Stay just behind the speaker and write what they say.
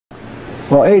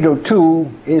Well, 802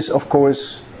 is, of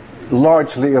course,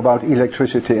 largely about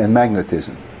electricity and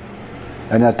magnetism.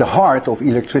 And at the heart of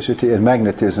electricity and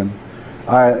magnetism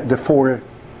are the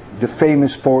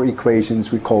famous four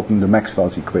equations. We call them the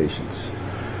Maxwell's equations.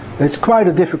 It's quite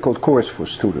a difficult course for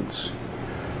students.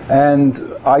 And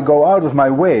I go out of my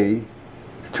way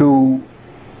to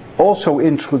also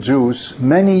introduce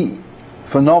many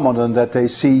phenomena that they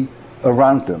see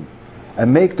around them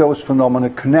and make those phenomena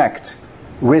connect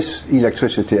with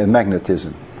electricity and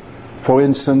magnetism. For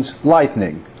instance,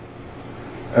 lightning.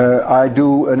 I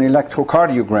do an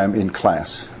electrocardiogram in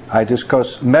class. I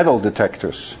discuss metal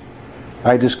detectors.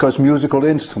 I discuss musical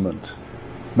instruments,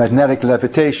 magnetic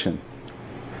levitation.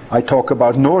 I talk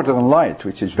about northern light,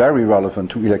 which is very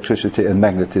relevant to electricity and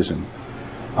magnetism.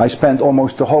 I spend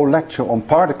almost the whole lecture on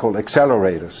particle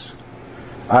accelerators.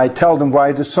 I tell them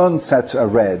why the sunsets are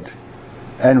red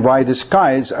and why the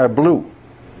skies are blue.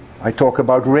 I talk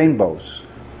about rainbows,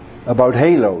 about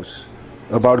halos,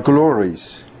 about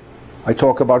glories. I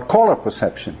talk about color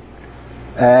perception.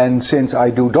 And since I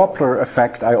do Doppler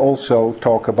effect, I also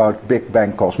talk about Big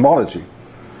Bang cosmology.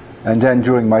 And then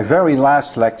during my very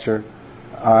last lecture,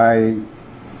 I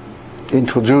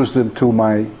introduced them to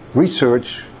my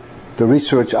research, the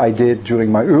research I did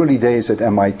during my early days at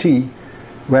MIT,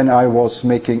 when I was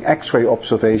making X-ray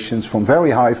observations from very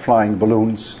high flying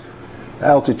balloons,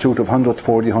 altitude of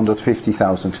 140,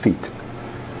 150,000 feet.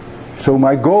 So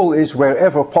my goal is,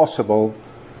 wherever possible,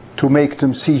 to make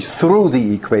them see through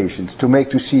the equations, to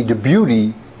make them see the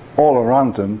beauty all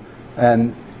around them,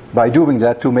 and by doing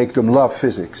that, to make them love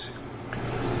physics.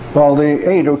 Well, the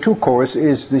 802 course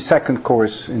is the second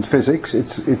course in physics.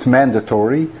 It's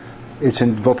mandatory. It's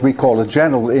in what we call a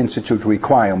General Institute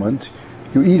requirement.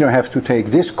 You either have to take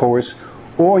this course,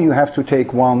 or you have to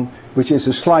take one which is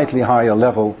a slightly higher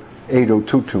level,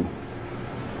 802.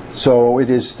 So it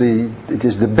is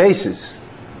the basis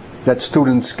that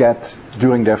students get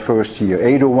during their first year.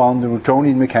 801, the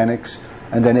Newtonian mechanics,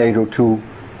 and then 802,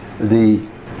 the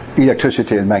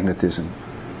electricity and magnetism.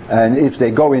 And if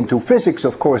they go into physics,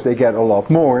 of course, they get a lot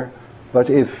more. But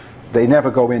if they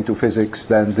never go into physics,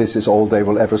 then this is all they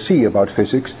will ever see about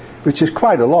physics, which is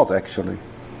quite a lot, actually.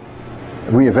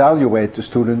 We evaluate the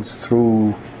students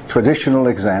through traditional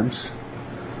exams.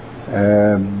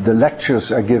 The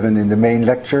lectures are given in the main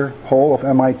lecture hall of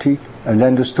MIT, and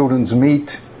then the students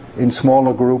meet in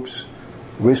smaller groups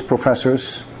with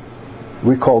professors.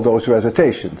 We call those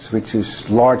recitations, which is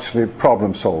largely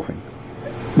problem solving.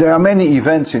 There are many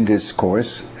events in this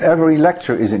course. Every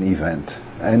lecture is an event,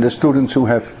 and the students who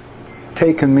have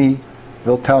taken me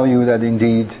will tell you that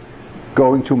indeed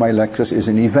going to my lectures is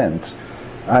an event.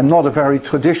 I'm not a very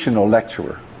traditional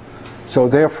lecturer, so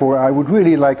therefore I would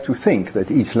really like to think that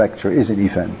each lecture is an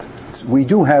event. We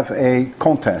do have a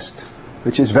contest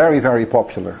which is very, very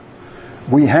popular.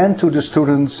 We hand to the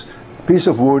students a piece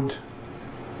of wood,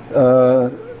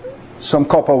 some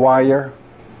copper wire,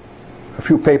 a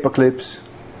few paper clips,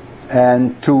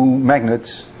 and 2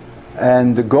 magnets,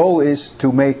 and the goal is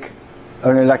to make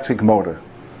an electric motor.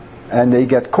 And they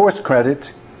get course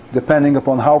credit depending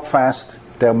upon how fast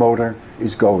their motor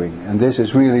is going. And this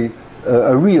is really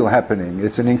a real happening.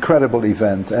 It's an incredible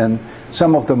event, and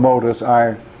some of the motors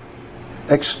are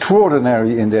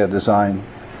extraordinary in their design.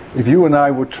 If you and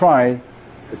I would try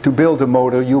to build a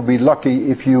motor, you'll be lucky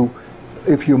if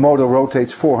your motor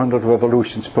rotates 400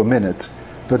 revolutions per minute.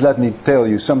 But let me tell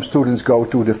you, some students go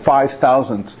to the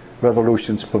 5,000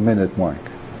 revolutions per minute mark.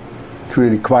 It's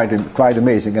really quite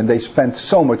amazing, and they spend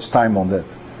so much time on that.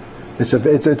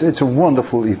 It's a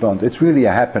wonderful event. It's really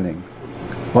a happening.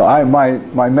 Well,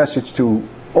 my message to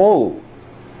all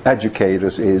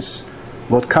educators is,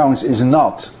 what counts is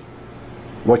not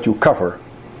what you cover,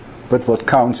 but what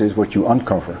counts is what you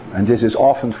uncover. And this is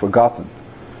often forgotten.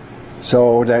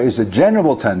 So there is a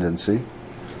general tendency,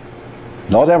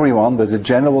 not everyone, but a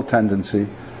general tendency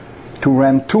to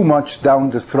ram too much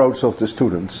down the throats of the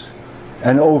students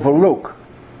and overlook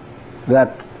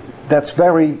that that's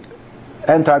very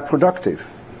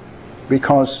anti-productive,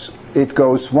 because it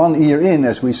goes one ear in,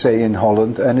 as we say in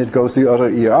Holland, and it goes the other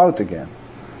ear out again.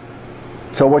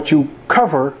 So what you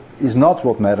cover is not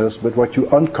what matters, but what you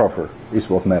uncover is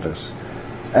what matters.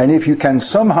 And if you can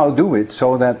somehow do it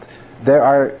so that there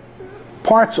are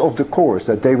parts of the course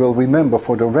that they will remember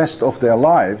for the rest of their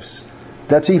lives,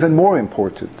 that's even more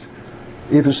important.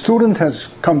 If a student has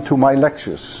come to my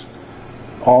lectures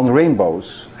on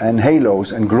rainbows and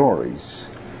halos and glories,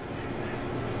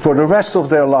 for the rest of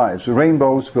their lives,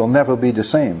 rainbows will never be the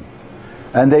same.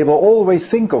 And they will always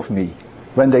think of me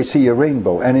when they see a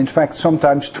rainbow. And in fact,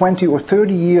 sometimes 20 or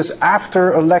 30 years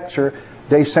after a lecture,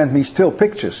 they send me still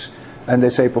pictures. and they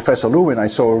say, Professor Lewin, I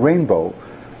saw a rainbow,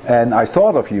 and I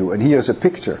thought of you, and here's a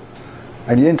picture.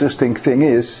 And the interesting thing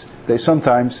is, they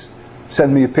sometimes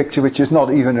send me a picture which is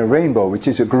not even a rainbow, which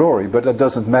is a glory, but that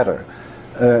doesn't matter.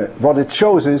 What it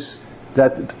shows is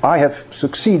that I have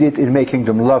succeeded in making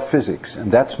them love physics,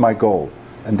 and that's my goal.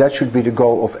 And that should be the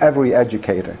goal of every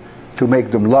educator, to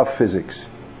make them love physics.